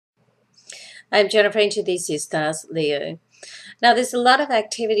I'm Jennifer Angel. This is Stars Leo. Now, there's a lot of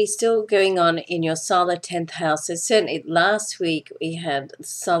activity still going on in your solar 10th house. So certainly last week we had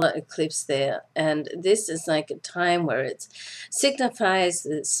solar eclipse there, and this is like a time where it signifies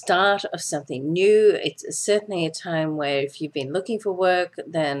the start of something new. It's certainly a time where if you've been looking for work,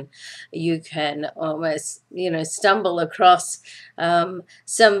 then you can almost, stumble across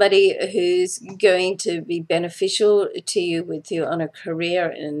somebody who's going to be beneficial to you on a career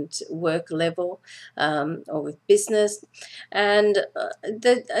and work level, or with business. And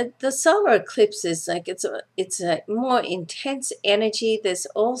the solar eclipse is like it's a more intense energy. There's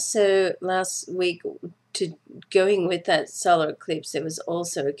also last week, to going with that solar eclipse, there was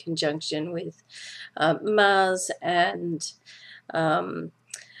also a conjunction with Mars and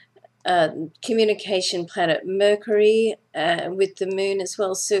communication planet Mercury, with the moon as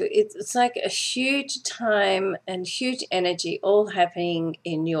well. So it's like a huge time and huge energy all happening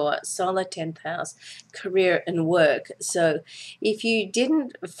in your solar 10th house, career and work. So if you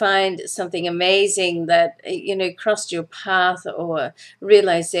didn't find something amazing that crossed your path, or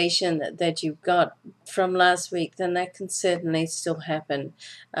realization that you've got from last week, then that can certainly still happen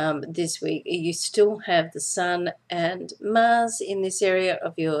this week. You still have the Sun and Mars in this area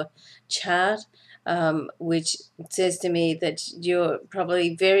of your chart, which says to me that you're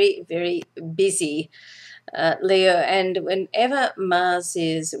probably very, very busy, Leo. And wherever Mars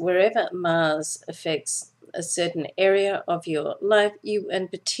affects a certain area of your life, and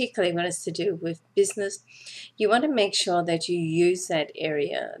particularly when it's to do with business, you want to make sure that you use that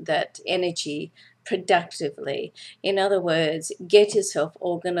area, that energy, productively. In other words, get yourself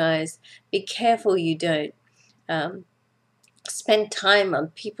organized. Be careful you don't spend time on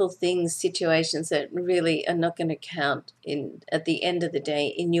people, things, situations that really are not going to count at the end of the day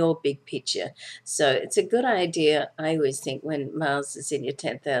in your big picture. So it's a good idea, I always think, when Mars is in your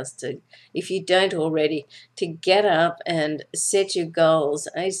 10th house, if you don't already, to get up and set your goals.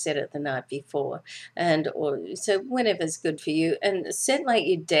 I set it the night before, so whenever's good for you, and set like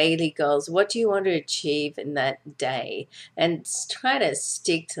your daily goals. What do you want to achieve in that day? And try to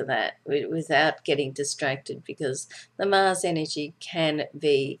stick to that without getting distracted, because the Mars energy can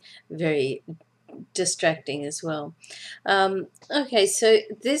be very distracting as well. Okay, so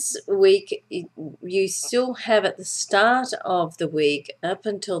this week you still have, at the start of the week up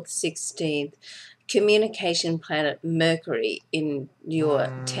until the 16th, communication planet Mercury in your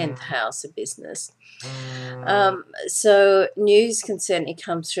 10th house of business. So news can certainly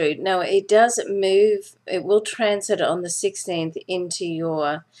come through. Now it will transit on the 16th into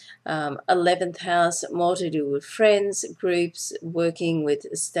your 11th house, more to do with friends, groups, working with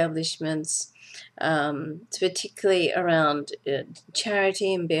establishments, particularly around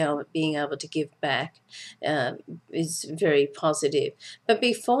charity and being able to give back, is very positive. But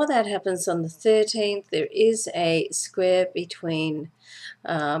before that happens on the 13th, there is a square between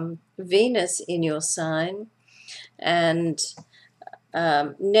Venus in your sign and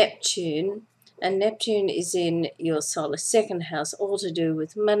Neptune. And Neptune is in your solar second house, all to do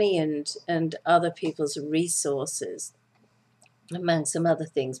with money and other people's resources, among some other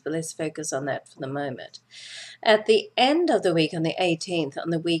things, but let's focus on that for the moment. At the end of the week, on the 18th,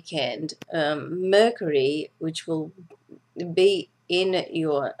 on the weekend, Mercury, which will be in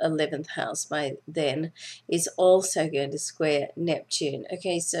your 11th house by then, is also going to square Neptune.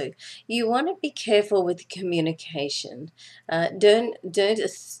 Okay, so you want to be careful with communication. Don't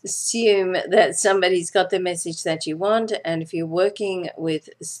assume that somebody's got the message that you want, and if you're working with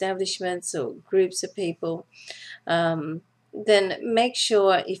establishments or groups of people, then make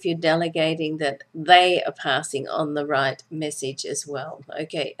sure, if you're delegating, that they are passing on the right message as well.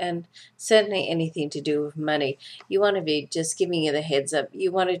 Okay, and certainly anything to do with money, you want to be just giving you the heads up.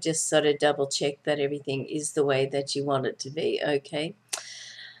 You want to just sort of double check that everything is the way that you want it to be. Okay.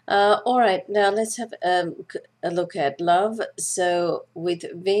 All right, now let's have a look at love. So with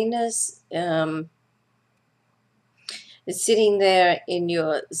Venus sitting there in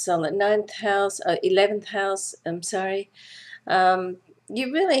your solar 9th house, 11th house, I'm sorry,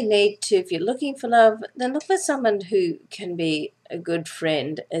 you really need to, if you're looking for love, then look for someone who can be a good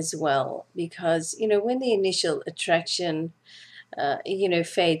friend as well. Because, when the initial attraction,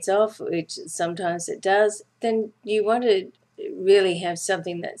 fades off, which sometimes it does, then you want to really have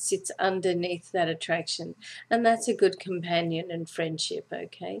something that sits underneath that attraction. And that's a good companion and friendship,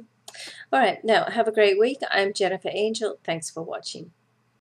 okay? All right, now have a great week. I'm Jennifer Angel. Thanks for watching.